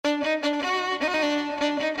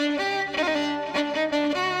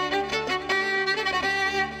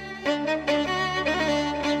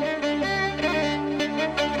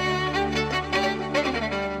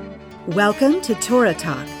Welcome to Torah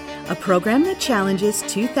Talk, a program that challenges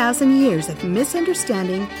 2,000 years of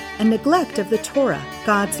misunderstanding and neglect of the Torah,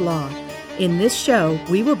 God's law. In this show,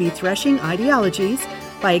 we will be threshing ideologies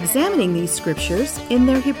by examining these scriptures in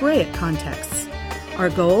their Hebraic contexts. Our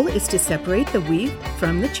goal is to separate the wheat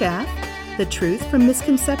from the chaff, the truth from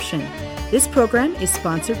misconception. This program is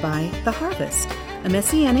sponsored by The Harvest, a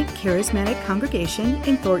Messianic charismatic congregation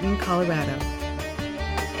in Thornton, Colorado.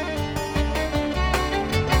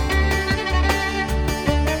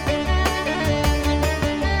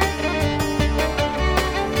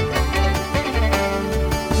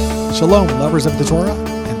 Shalom, lovers of the Torah,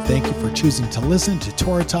 and thank you for choosing to listen to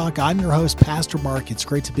Torah Talk. I'm your host, Pastor Mark. It's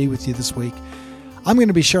great to be with you this week. I'm going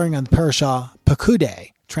to be sharing on the parashah Pekudei,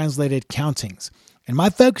 translated countings. And my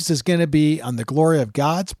focus is going to be on the glory of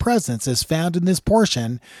God's presence as found in this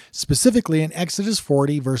portion, specifically in Exodus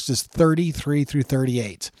 40, verses 33 through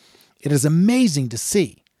 38. It is amazing to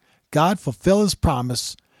see God fulfill his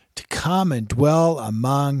promise to come and dwell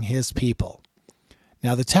among his people.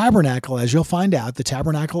 Now, the tabernacle, as you'll find out, the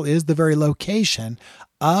tabernacle is the very location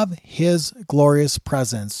of his glorious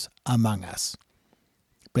presence among us.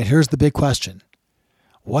 But here's the big question.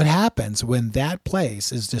 What happens when that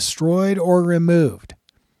place is destroyed or removed?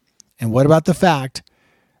 And what about the fact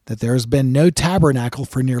that there has been no tabernacle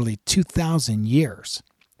for nearly 2,000 years?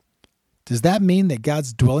 Does that mean that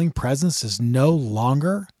God's dwelling presence is no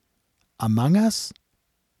longer among us?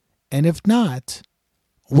 And if not,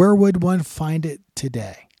 where would one find it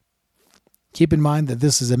today? Keep in mind that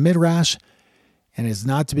this is a midrash and is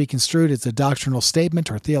not to be construed as a doctrinal statement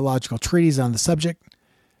or theological treatise on the subject.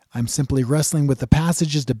 I'm simply wrestling with the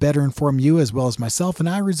passages to better inform you as well as myself, and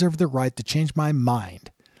I reserve the right to change my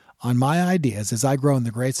mind on my ideas as I grow in the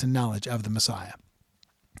grace and knowledge of the Messiah.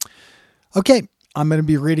 Okay, I'm going to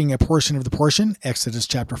be reading a portion of the portion, Exodus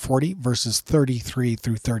chapter 40, verses 33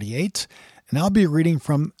 through 38, and I'll be reading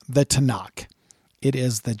from the Tanakh. It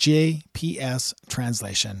is the JPS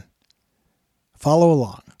translation. Follow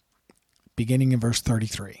along, beginning in verse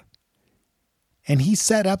 33. And he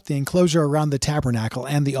set up the enclosure around the tabernacle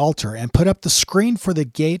and the altar and put up the screen for the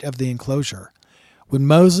gate of the enclosure. When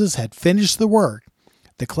Moses had finished the work,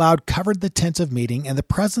 the cloud covered the tent of meeting, and the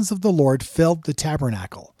presence of the Lord filled the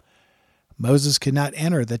tabernacle. Moses could not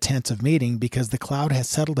enter the tent of meeting because the cloud had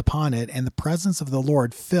settled upon it, and the presence of the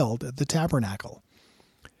Lord filled the tabernacle.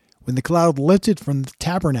 When the cloud lifted from the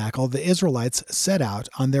tabernacle, the Israelites set out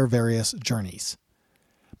on their various journeys.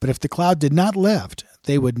 But if the cloud did not lift,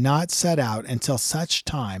 they would not set out until such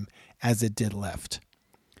time as it did lift.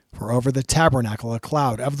 For over the tabernacle a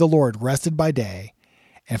cloud of the Lord rested by day,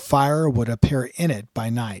 and fire would appear in it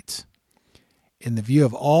by night, in the view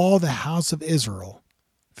of all the house of Israel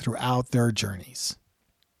throughout their journeys.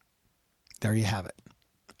 There you have it.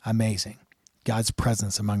 Amazing. God's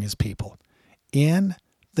presence among his people in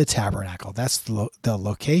the tabernacle. That's the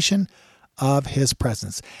location of his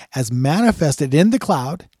presence, as manifested in the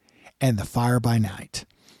cloud and the fire by night.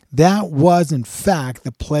 That was, in fact,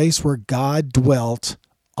 the place where God dwelt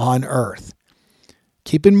on earth.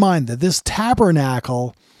 Keep in mind that this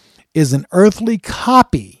tabernacle is an earthly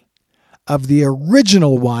copy of the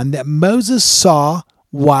original one that Moses saw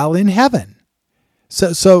while in heaven.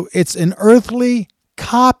 So it's an earthly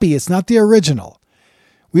copy. It's not the original.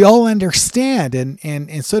 We all understand,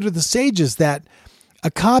 and so do the sages, that a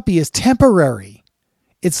copy is temporary.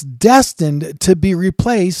 It's destined to be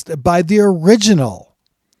replaced by the original.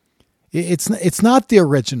 It's not the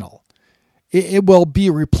original. It will be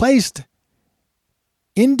replaced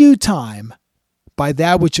in due time by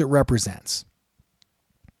that which it represents.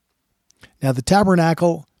 Now, the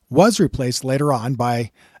tabernacle was replaced later on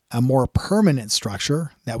by a more permanent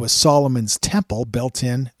structure that was Solomon's temple built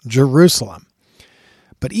in Jerusalem.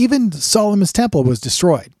 But even Solomon's temple was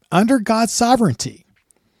destroyed under God's sovereignty.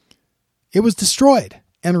 It was destroyed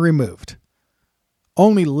and removed,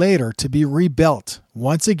 only later to be rebuilt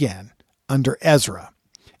once again under Ezra,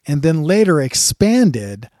 and then later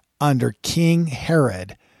expanded under King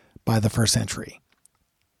Herod by the 1st century.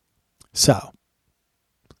 So,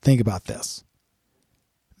 think about this.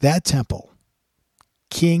 That temple,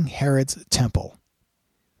 King Herod's temple,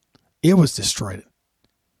 it was destroyed.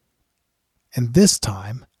 And this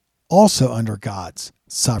time, also under God's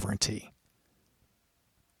sovereignty.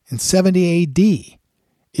 In 70 AD,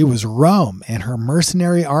 it was Rome and her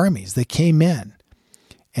mercenary armies that came in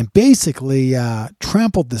and basically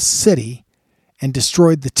trampled the city and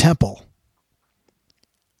destroyed the temple.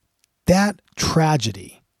 That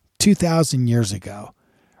tragedy, 2,000 years ago,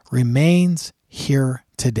 remains here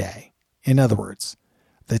today. In other words,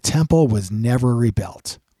 the temple was never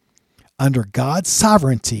rebuilt. Under God's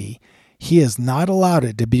sovereignty, He has not allowed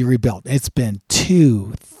it to be rebuilt. It's been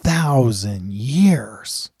 2,000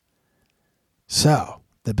 years. So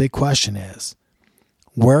the big question is,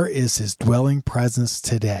 where is his dwelling presence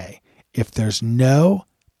today? If there's no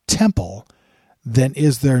temple, then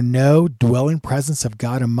is there no dwelling presence of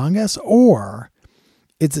God among us? Or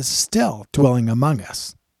is it still dwelling among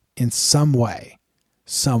us in some way,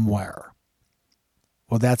 somewhere?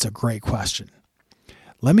 Well, that's a great question.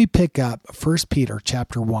 Let me pick up 1 Peter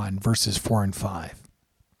chapter 1, verses 4 and 5.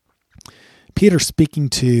 Peter speaking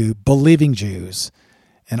to believing Jews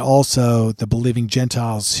and also the believing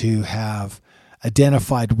Gentiles who have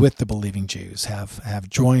identified with the believing Jews, have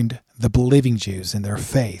joined the believing Jews in their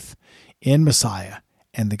faith in Messiah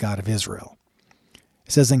and the God of Israel.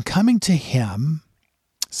 It says, "And coming to him,"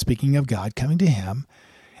 speaking of God, coming to him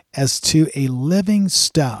as to a living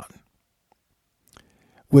stone,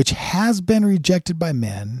 which has been rejected by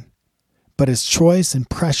men, but is choice and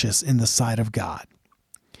precious in the sight of God.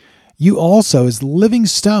 You also, as living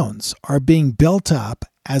stones, are being built up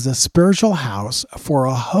as a spiritual house for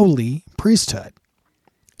a holy priesthood,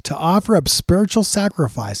 to offer up spiritual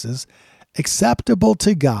sacrifices acceptable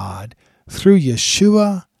to God through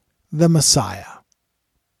Yeshua the Messiah.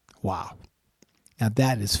 Wow. Now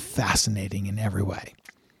that is fascinating in every way.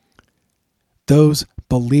 Those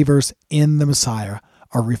believers in the Messiah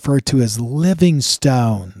are referred to as living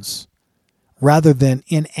stones rather than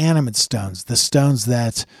inanimate stones, the stones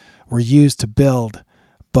that were used to build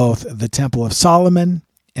both the Temple of Solomon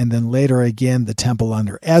and then later again the temple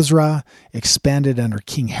under Ezra, expanded under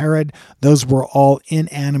King Herod. Those were all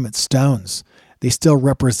inanimate stones. They still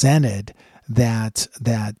represented that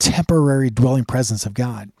temporary dwelling presence of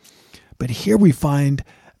God. But here we find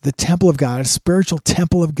the temple of God, a spiritual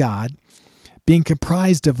temple of God, being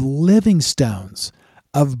comprised of living stones,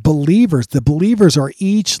 of believers. The believers are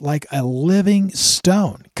each like a living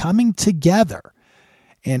stone coming together.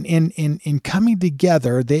 And in coming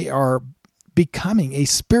together, they are becoming a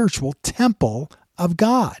spiritual temple of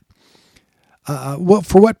God.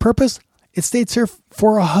 For what purpose? It states here,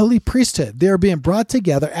 for a holy priesthood. They are being brought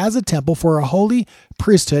together as a temple for a holy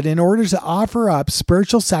priesthood in order to offer up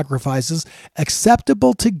spiritual sacrifices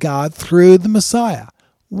acceptable to God through the Messiah.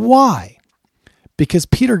 Why? Because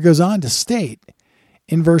Peter goes on to state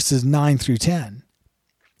in verses 9 through 10,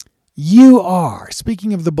 you are,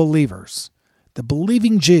 speaking of the believers, the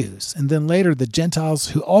believing Jews, and then later the Gentiles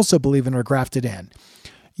who also believe and are grafted in,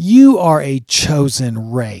 you are a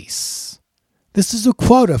chosen race. This is a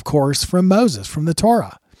quote, of course, from Moses, from the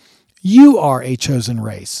Torah. You are a chosen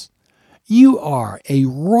race. You are a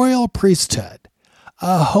royal priesthood,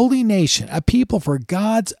 a holy nation, a people for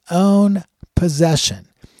God's own possession.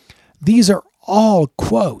 These are all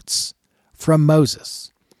quotes from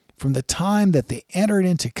Moses, from the time that they entered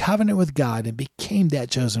into covenant with God and became that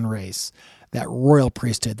chosen race, that royal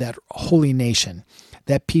priesthood, that holy nation,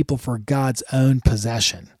 that people for God's own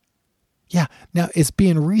possession. Yeah, now it's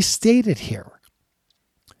being restated here.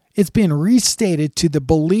 It's being restated to the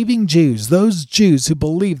believing Jews, those Jews who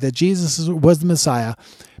believe that Jesus was the Messiah.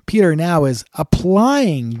 Peter now is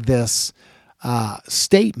applying this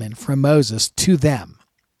statement from Moses to them.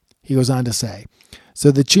 He goes on to say,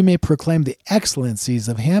 so that you may proclaim the excellencies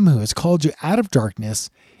of him who has called you out of darkness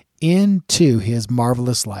into his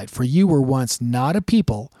marvelous light. For you were once not a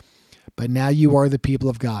people, but now you are the people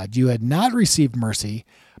of God. You had not received mercy,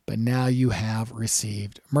 but now you have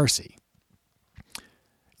received mercy.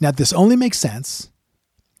 Now, this only makes sense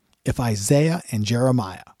if Isaiah and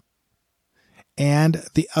Jeremiah and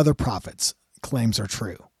the other prophets' claims are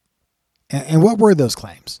true. And what were those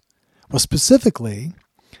claims? Well, specifically,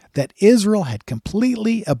 that Israel had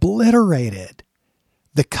completely obliterated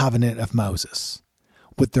the covenant of Moses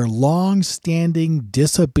with their long-standing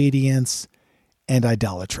disobedience and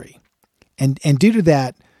idolatry. And due to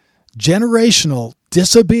that generational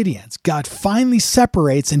disobedience, God finally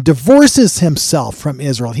separates and divorces himself from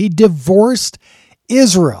Israel. He divorced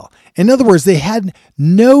Israel. In other words, they had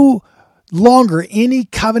no longer any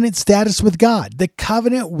covenant status with God. The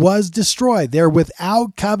covenant was destroyed. They're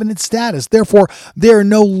without covenant status. Therefore, they are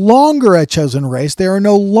no longer a chosen race. They are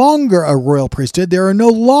no longer a royal priesthood. They are no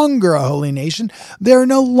longer a holy nation. They are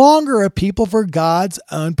no longer a people for God's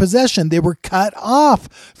own possession. They were cut off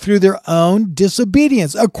through their own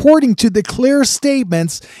disobedience, according to the clear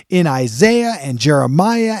statements in Isaiah and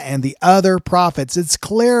Jeremiah and the other prophets. It's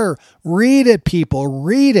clear. Read it, people.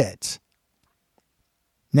 Read it.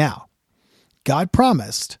 Now, God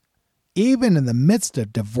promised, even in the midst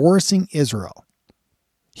of divorcing Israel,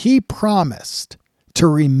 he promised to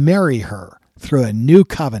remarry her through a new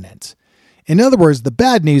covenant. In other words, the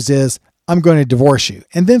bad news is, I'm going to divorce you.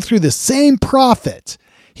 And then through the same prophet,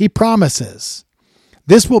 he he promises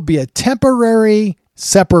this will be a temporary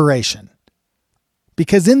separation,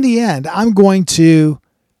 because in the end, I'm going to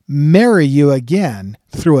marry you again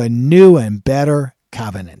through a new and better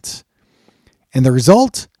covenant. And the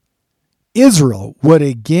result, Israel would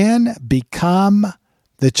again become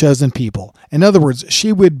the chosen people. In other words,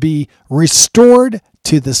 she would be restored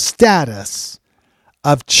to the status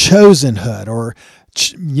of chosenhood, or,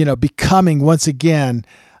 becoming once again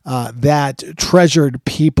that treasured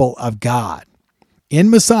people of God. In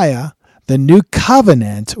Messiah, the new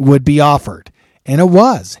covenant would be offered. And it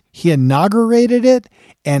was. He inaugurated it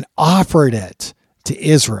and offered it to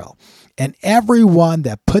Israel. And everyone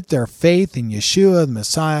that put their faith in Yeshua, the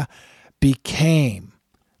Messiah, became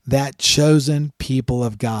that chosen people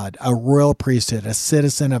of God, a royal priesthood, a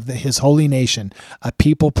citizen of his holy nation, a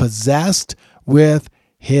people possessed with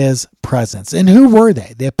his presence. And who were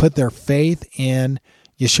they? They put their faith in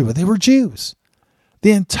Yeshua. They were Jews.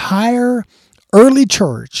 The entire early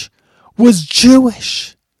church was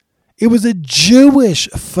Jewish. It was a Jewish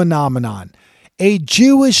phenomenon, a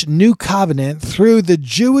Jewish new covenant through the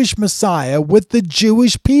Jewish Messiah with the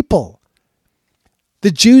Jewish people.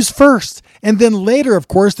 The Jews first, and then later, of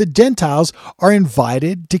course, the Gentiles are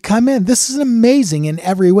invited to come in. This is amazing in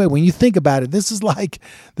every way. When you think about it, this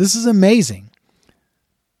is amazing.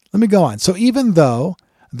 Let me go on. So even though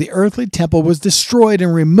the earthly temple was destroyed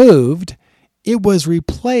and removed, it was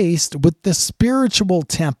replaced with the spiritual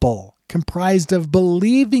temple, comprised of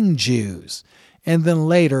believing Jews and then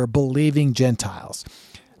later believing Gentiles.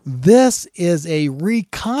 This is a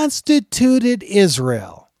reconstituted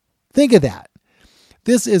Israel. Think of that.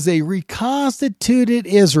 This is a reconstituted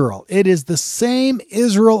Israel. It is the same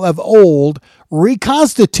Israel of old,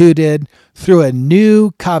 reconstituted through a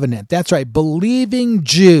new covenant. That's right, believing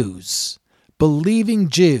Jews. Believing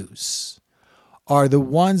Jews are the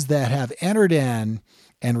ones that have entered in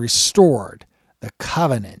and restored the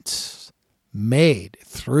covenant made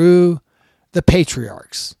through the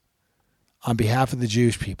patriarchs on behalf of the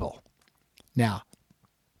Jewish people. Now,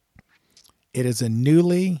 it is a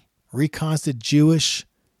newly reconstituted Jewish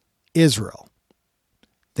Israel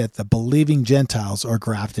that the believing Gentiles are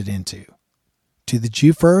grafted into. To the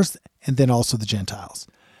Jew first, and then also the Gentiles.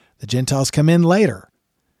 The Gentiles come in later.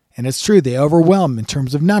 And it's true, they overwhelm in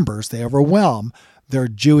terms of numbers. They overwhelm their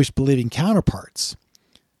Jewish believing counterparts.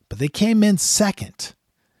 But they came in second.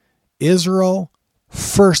 Israel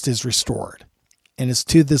first is restored. And it's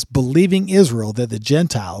to this believing Israel that the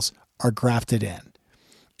Gentiles are grafted in.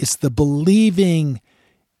 It's the believing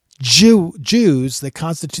Jews that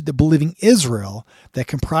constitute the believing Israel that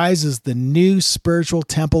comprises the new spiritual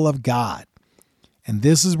temple of God. And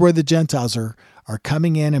this is where the Gentiles are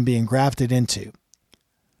coming in and being grafted into.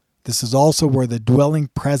 This is also where the dwelling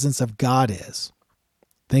presence of God is.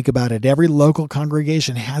 Think about it. Every local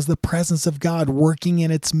congregation has the presence of God working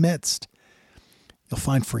in its midst. You'll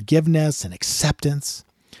find forgiveness and acceptance,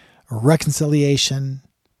 reconciliation,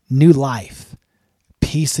 new life,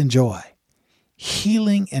 peace and joy,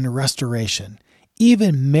 healing and restoration,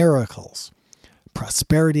 even miracles,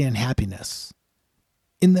 prosperity and happiness,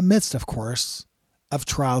 in the midst, of course, of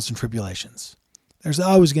trials and tribulations. There's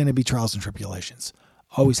always going to be trials and tribulations.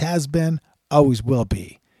 Always has been, always will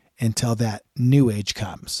be, until that new age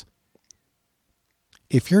comes.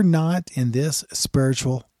 If you're not in this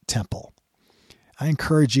spiritual temple, I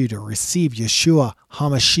encourage you to receive Yeshua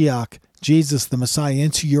HaMashiach, Jesus the Messiah,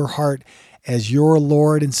 into your heart as your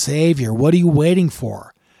Lord and Savior. What are you waiting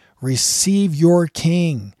for? Receive your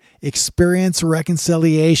King. Experience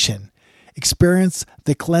reconciliation. Experience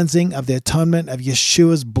the cleansing of the atonement of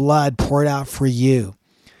Yeshua's blood poured out for you.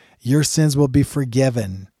 Your sins will be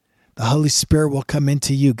forgiven. The Holy Spirit will come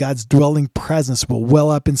into you. God's dwelling presence will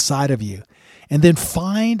well up inside of you. And then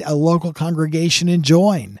find a local congregation and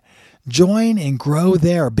join. Join and grow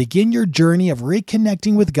there. Begin your journey of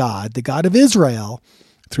reconnecting with God, the God of Israel,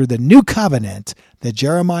 through the new covenant that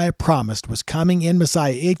Jeremiah promised was coming in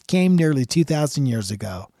Messiah. It came nearly 2,000 years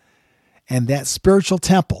ago. And that spiritual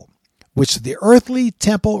temple, which the earthly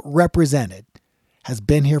temple represented, has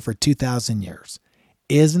been here for 2,000 years.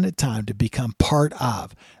 Isn't it time to become part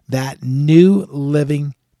of that new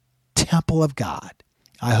living temple of God?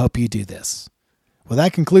 I hope you do this. Well,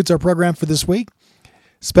 that concludes our program for this week.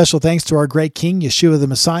 Special thanks to our great King, Yeshua the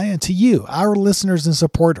Messiah, and to you, our listeners and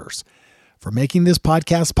supporters, for making this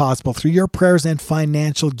podcast possible through your prayers and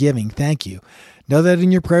financial giving. Thank you. Know that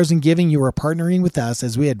in your prayers and giving, you are partnering with us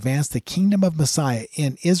as we advance the kingdom of Messiah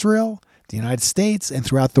in Israel, the United States, and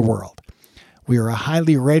throughout the world. We are a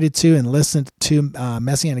highly rated to and listened to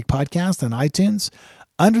Messianic podcast on iTunes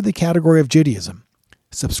under the category of Judaism.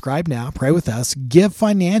 Subscribe now, pray with us, give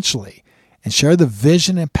financially, and share the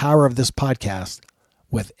vision and power of this podcast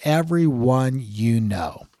with everyone you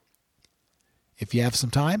know. If you have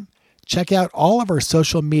some time, check out all of our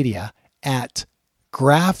social media at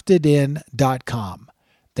graftedin.com.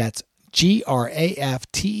 That's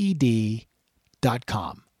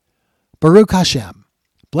GRAFTED.com. Baruch Hashem.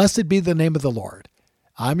 Blessed be the name of the Lord.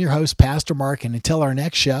 I'm your host, Pastor Mark, and until our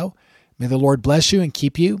next show, may the Lord bless you and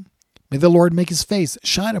keep you. May the Lord make his face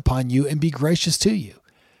shine upon you and be gracious to you.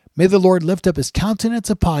 May the Lord lift up his countenance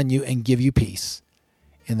upon you and give you peace.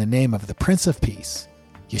 In the name of the Prince of Peace,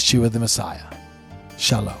 Yeshua the Messiah.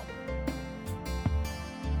 Shalom.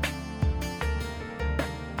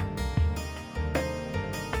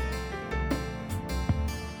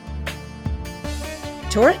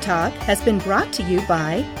 Torah Talk has been brought to you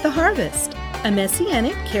by The Harvest, a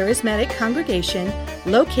Messianic charismatic congregation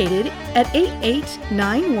located at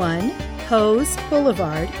 8891 Hose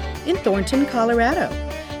Boulevard in Thornton, Colorado.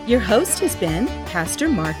 Your host has been Pastor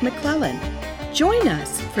Mark McClellan. Join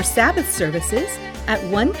us for Sabbath services at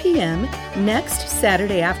 1 p.m. next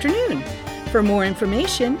Saturday afternoon. For more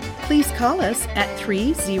information, please call us at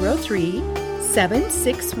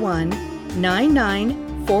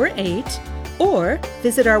 303-761-9948 or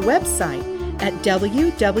visit our website at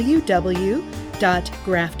www.graftedin,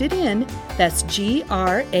 that's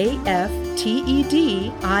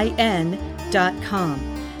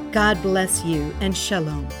GRAFTEDIN.com. God bless you and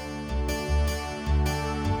shalom.